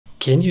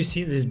Can you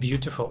see this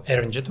beautiful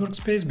arranged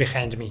workspace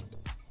behind me?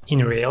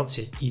 In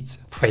reality, it's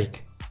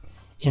fake.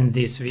 In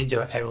this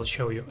video, I will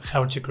show you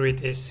how to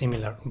create a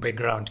similar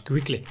background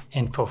quickly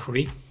and for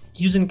free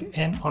using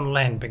an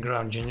online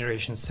background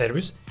generation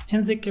service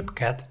and the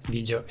Capcut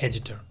video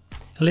editor.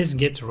 Let's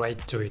get right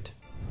to it.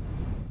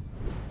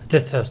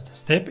 The first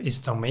step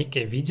is to make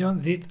a video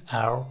with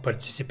our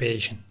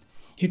participation.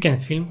 You can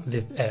film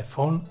with a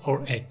phone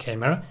or a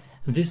camera.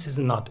 This is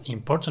not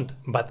important,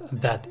 but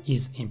that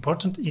is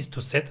important is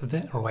to set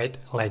the right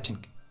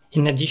lighting.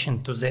 In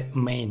addition to the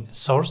main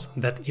source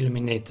that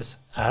illuminates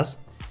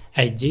us,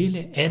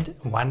 ideally add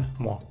one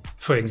more.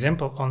 For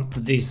example, on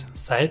this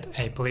side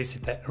I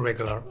placed a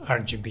regular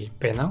RGB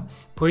panel,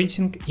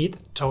 pointing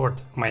it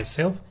toward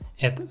myself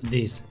at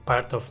this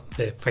part of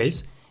the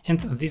face, and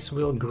this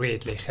will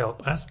greatly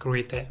help us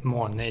create a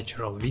more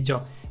natural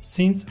video,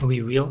 since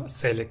we will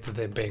select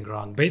the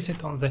background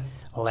based on the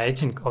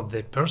lighting of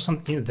the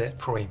person in the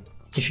frame.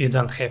 If you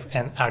don't have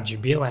an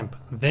RGB lamp,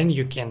 then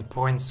you can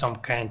point some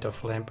kind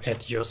of lamp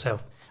at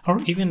yourself, or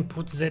even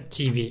put the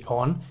TV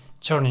on,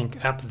 turning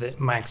up the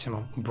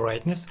maximum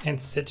brightness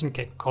and setting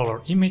a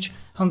color image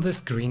on the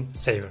screen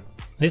saver.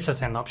 This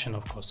is an option,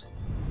 of course.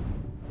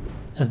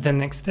 The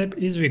next step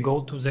is we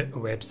go to the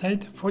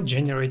website for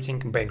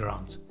generating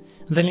backgrounds.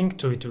 The link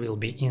to it will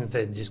be in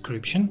the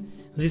description.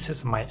 This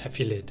is my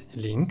affiliate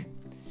link.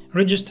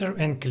 Register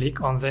and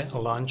click on the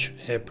Launch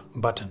App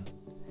button.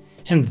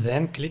 And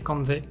then click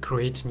on the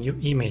Create New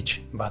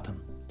Image button.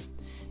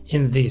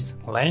 In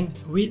this line,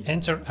 we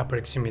enter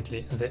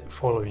approximately the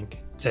following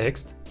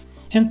text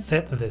and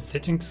set the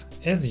settings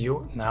as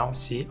you now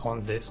see on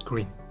the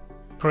screen.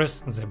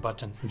 Press the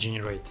button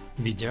Generate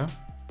Video.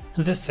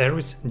 The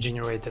service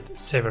generated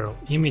several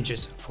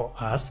images for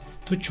us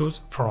to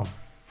choose from.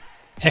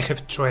 I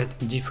have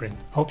tried different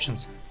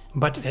options,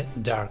 but a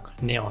dark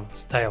neon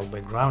style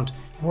background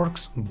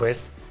works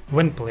best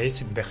when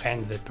placed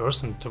behind the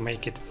person to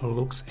make it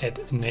look as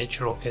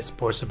natural as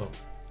possible.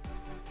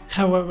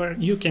 However,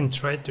 you can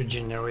try to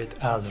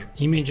generate other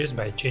images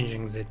by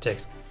changing the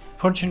text.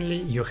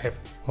 Fortunately, you have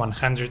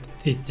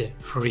 150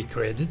 free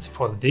credits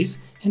for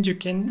this and you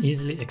can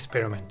easily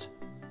experiment.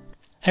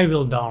 I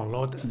will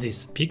download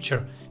this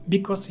picture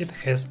because it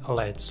has a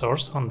light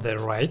source on the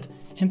right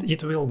and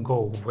it will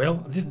go well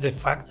with the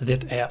fact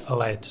that a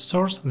light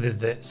source with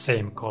the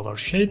same color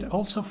shade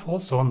also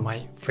falls on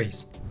my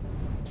face.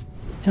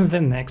 In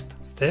the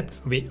next step,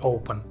 we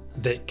open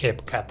the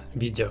Capcut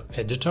video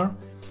editor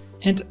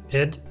and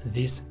add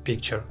this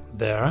picture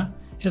there,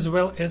 as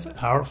well as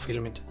our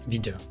filmed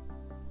video.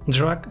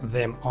 Drag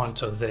them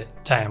onto the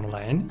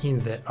timeline in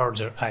the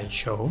order I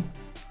show.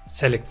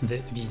 Select the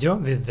video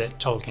with the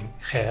talking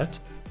head,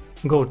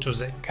 go to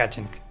the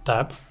Cutting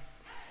tab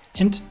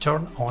and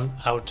turn on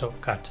Auto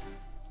Cut.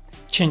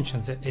 Change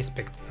the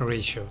aspect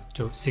ratio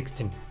to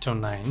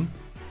 16:9.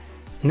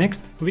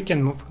 Next, we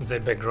can move the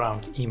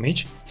background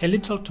image a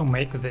little to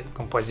make the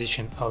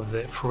composition of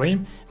the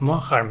frame more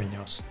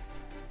harmonious.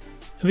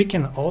 We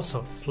can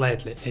also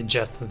slightly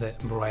adjust the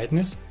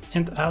brightness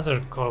and other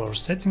color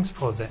settings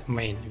for the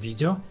main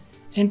video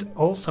and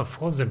also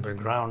for the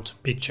background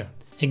picture.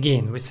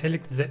 Again, we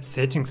select the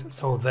settings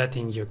so that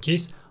in your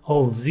case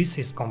all this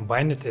is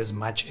combined as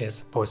much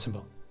as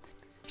possible.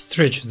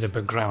 Stretch the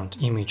background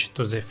image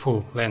to the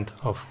full length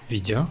of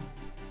video.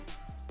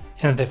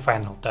 And the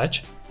final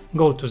touch,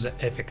 go to the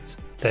Effects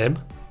tab.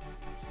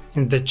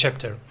 In the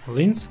chapter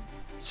Lens,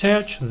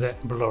 search the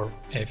Blur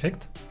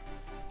effect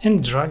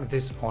and drag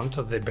this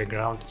onto the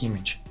background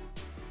image.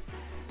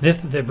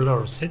 With the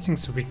blur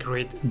settings, we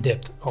create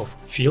depth of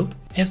field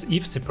as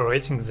if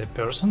separating the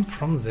person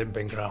from the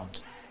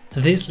background.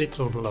 This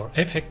little blur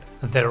effect,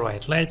 the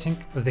right lighting,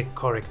 the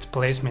correct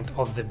placement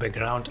of the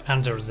background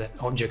under the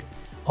object,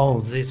 all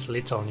these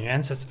little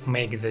nuances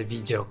make the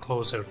video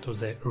closer to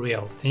the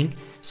real thing,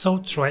 so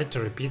try to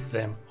repeat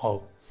them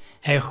all.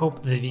 I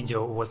hope the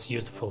video was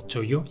useful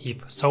to you.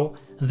 If so,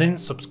 then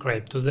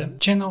subscribe to the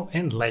channel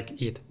and like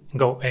it.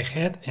 Go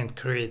ahead and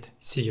create.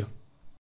 See you!